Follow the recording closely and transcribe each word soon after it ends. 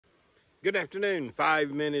Good afternoon.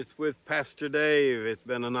 5 minutes with Pastor Dave. It's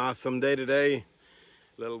been an awesome day today.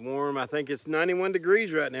 A little warm. I think it's 91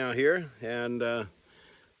 degrees right now here, and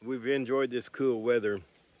we've enjoyed this cool weather.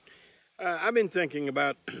 I've been thinking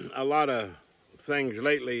about a lot of things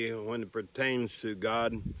lately when it pertains to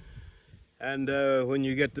God, and when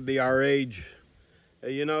you get to be our age,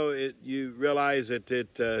 you realize that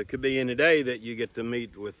it could be any day that you get to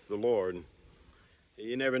meet with the Lord.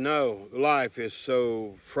 You never know. Life is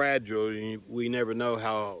so fragile. We never know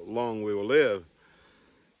how long we will live.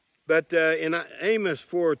 But in Amos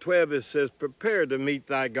 4:12 it says, "Prepare to meet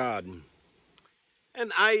thy God."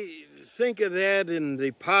 And I think of that in the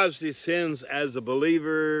positive sense. As a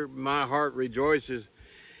believer, my heart rejoices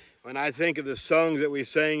when I think of the songs that we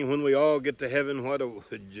sing when we all get to heaven. What a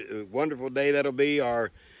wonderful day that'll be. Or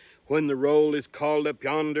when the roll is called up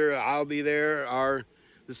yonder, I'll be there. Or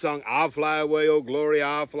the song, "I'll fly away, oh glory,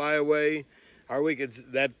 I'll fly away." Or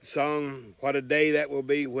that song, "What a day that will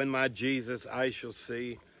be when my Jesus I shall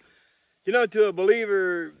see." You know, to a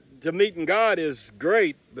believer, to meeting God is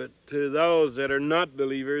great, but to those that are not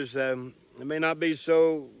believers, it may not be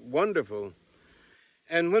so wonderful.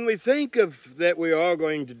 And when we think of that we're all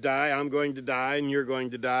going to die, I'm going to die and you're going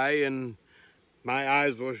to die, and my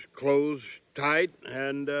eyes will close tight,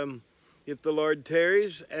 and if the Lord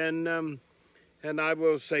tarries, and I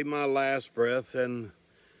will say my last breath, and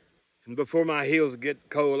before my heels get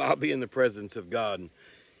cold, I'll be in the presence of God.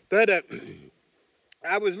 But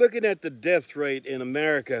I was looking at the death rate in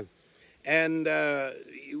America, and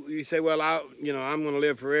you say, well, I'm going to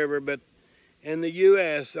live forever. But in the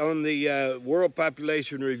U.S., on the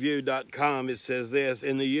worldpopulationreview.com, it says this: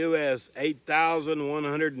 in the U.S.,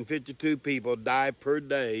 8,152 people die per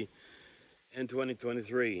day in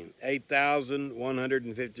 2023.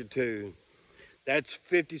 8,152. That's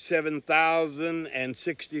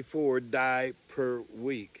 57,064 die per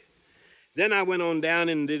week. Then I went on down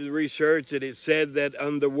and did research, and it said that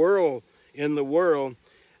in the world, in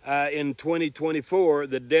 2024,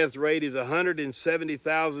 the death rate is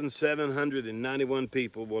 170,791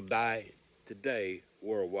 people will die today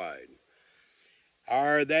worldwide.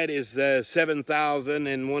 Or that is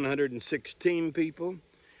 7,116 people.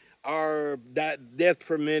 Our death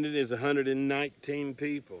per minute is 119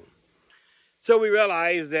 people. So we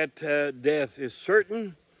realize that death is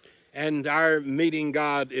certain, and our meeting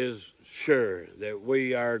God is sure, that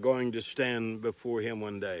we are going to stand before him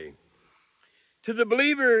one day. To the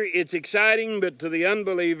believer, it's exciting, but to the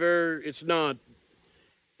unbeliever, it's not.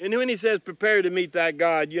 And when he says, "Prepare to meet thy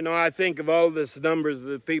God," I think of all this numbers of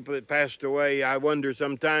the people that passed away. I wonder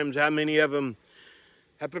sometimes how many of them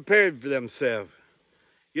have prepared for themselves.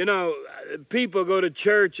 People go to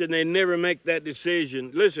church and they never make that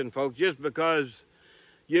decision. Listen, folks, just because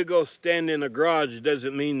you go stand in a garage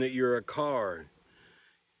doesn't mean that you're a car.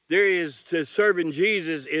 To serving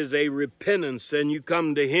Jesus is a repentance, and you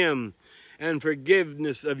come to him and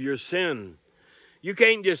forgiveness of your sin. You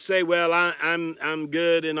can't just say, well, I'm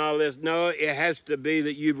good and all this. No, it has to be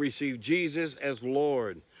that you've received Jesus as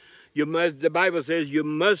Lord. The Bible says you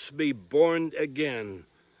must be born again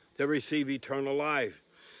to receive eternal life.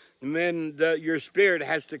 And then your spirit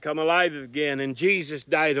has to come alive again. And Jesus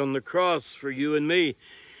died on the cross for you and me,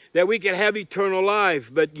 that we can have eternal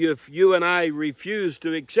life. But if you and I refuse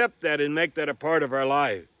to accept that and make that a part of our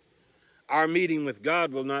life, our meeting with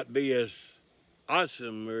God will not be as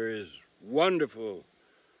awesome or as wonderful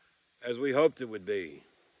as we hoped it would be.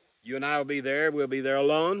 You and I will be there. We'll be there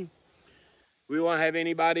alone. We won't have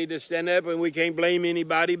anybody to stand up, and we can't blame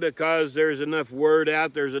anybody, because there's enough word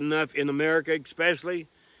out. There's enough in America especially,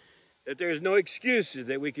 that there's no excuses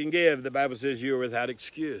that we can give. The Bible says you are without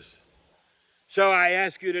excuse. So I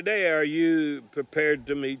ask you today, are you prepared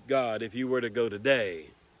to meet God if you were to go today?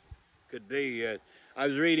 Could be. I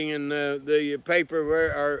was reading in the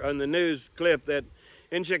paper or on the news clip that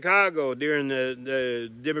in Chicago during the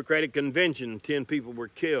Democratic Convention, 10 people were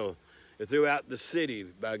killed throughout the city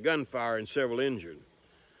by gunfire and several injured.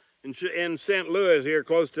 In St. Louis, here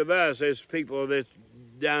close to us, there's people that's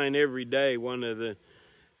dying every day, one of the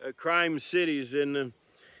crime cities. And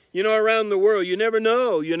around the world, you never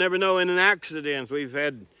know in an accident. We've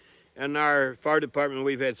had, in our fire department,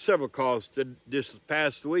 we've had several calls this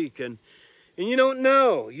past week, and you don't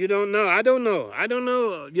know. I don't know. By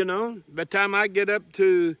the time I get up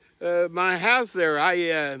to my house there,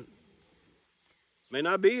 I may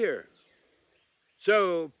not be here.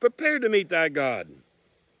 So prepare to meet thy God.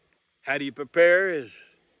 How do you prepare? Is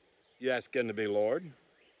you ask him to be Lord.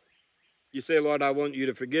 You say, "Lord, I want you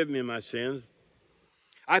to forgive me my sins."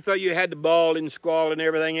 I thought you had to bawl and squall and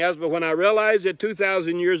everything else, but when I realized that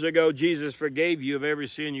 2,000 years ago Jesus forgave you of every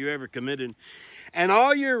sin you ever committed, and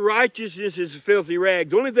all your righteousness is filthy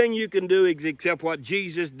rags. The only thing you can do is accept what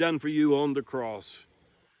Jesus done for you on the cross.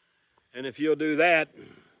 And if you'll do that,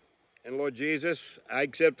 and Lord Jesus, I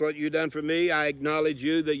accept what you've done for me. I acknowledge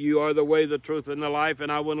you that you are the way, the truth, and the life,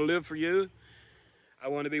 and I want to live for you. I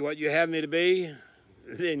want to be what you have me to be.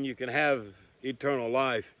 Then you can have eternal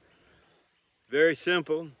life. Very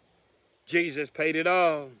simple. Jesus paid it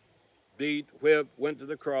all. Beat, whipped, went to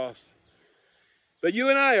the cross. But you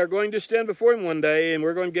and I are going to stand before him one day, and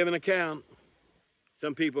we're going to give an account.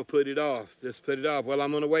 Some people put it off. Just put it off. Well, I'm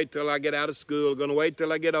going to wait till I get out of school. Going to wait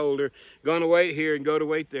till I get older. Going to wait here and go to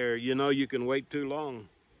wait there. You know, you can wait too long.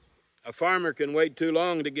 A farmer can wait too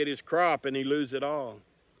long to get his crop, and he loses it all.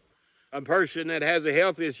 A person that has a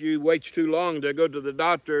health issue waits too long to go to the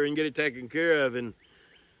doctor and get it taken care of, and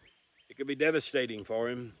it can be devastating for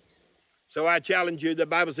him. So I challenge you. The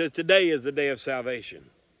Bible says today is the day of salvation.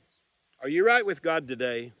 Are you right with God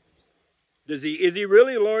today? Is he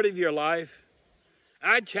really Lord of your life?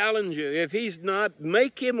 I challenge you, if he's not,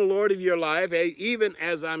 make him Lord of your life. Even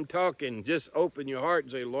as I'm talking, just open your heart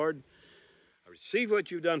and say, Lord, I receive what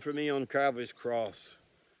you've done for me on Calvary's cross.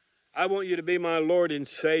 I want you to be my Lord and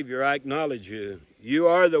Savior. I acknowledge you. You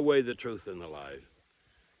are the way, the truth, and the life.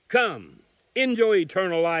 Come, enjoy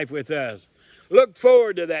eternal life with us. Look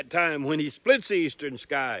forward to that time when he splits the eastern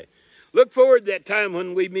sky. Look forward to that time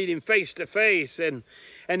when we meet him face to face, and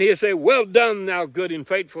he'll say, well done, thou good and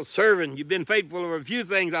faithful servant. You've been faithful over a few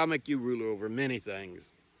things. I'll make you ruler over many things.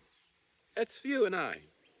 That's you and I.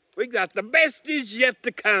 We got the best is yet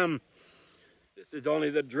to come. This is only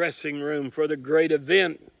the dressing room for the great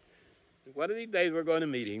event. One of these days we're going to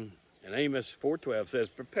meet him. And Amos 4:12 says,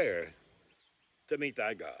 prepare to meet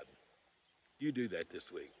thy God. You do that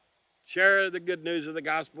this week. Share the good news of the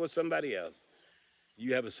gospel with somebody else.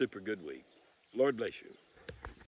 You have a super good week. Lord bless you.